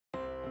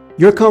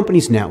Your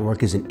company's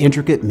network is an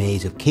intricate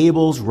maze of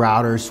cables,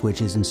 routers,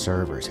 switches, and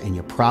servers, and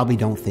you probably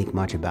don't think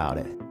much about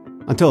it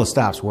until it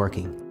stops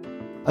working.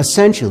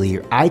 Essentially,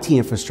 your IT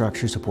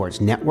infrastructure supports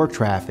network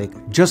traffic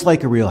just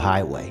like a real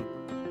highway.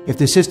 If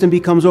the system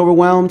becomes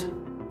overwhelmed,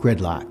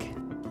 gridlock.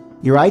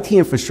 Your IT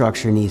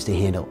infrastructure needs to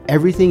handle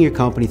everything your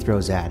company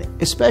throws at it,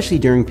 especially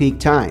during peak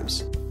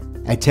times.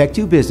 At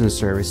Tech2 Business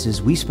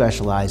Services, we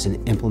specialize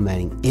in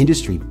implementing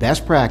industry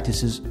best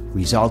practices,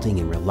 resulting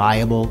in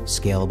reliable,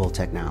 scalable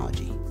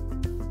technology.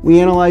 We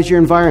analyze your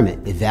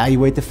environment,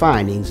 evaluate the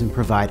findings, and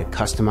provide a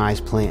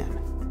customized plan.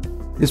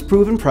 This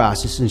proven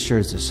process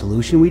ensures the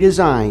solution we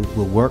design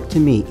will work to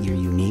meet your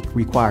unique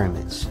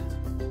requirements.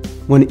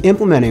 When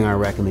implementing our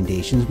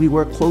recommendations, we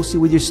work closely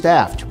with your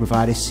staff to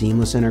provide a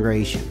seamless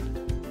integration.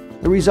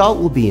 The result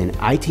will be an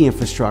IT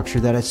infrastructure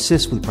that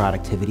assists with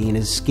productivity and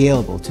is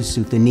scalable to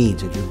suit the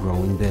needs of your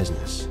growing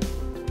business.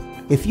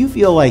 If you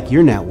feel like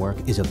your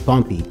network is a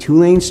bumpy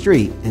two-lane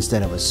street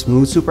instead of a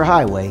smooth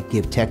superhighway,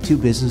 give Tech2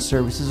 Business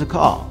Services a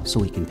call so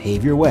we can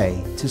pave your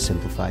way to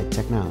simplified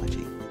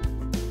technology.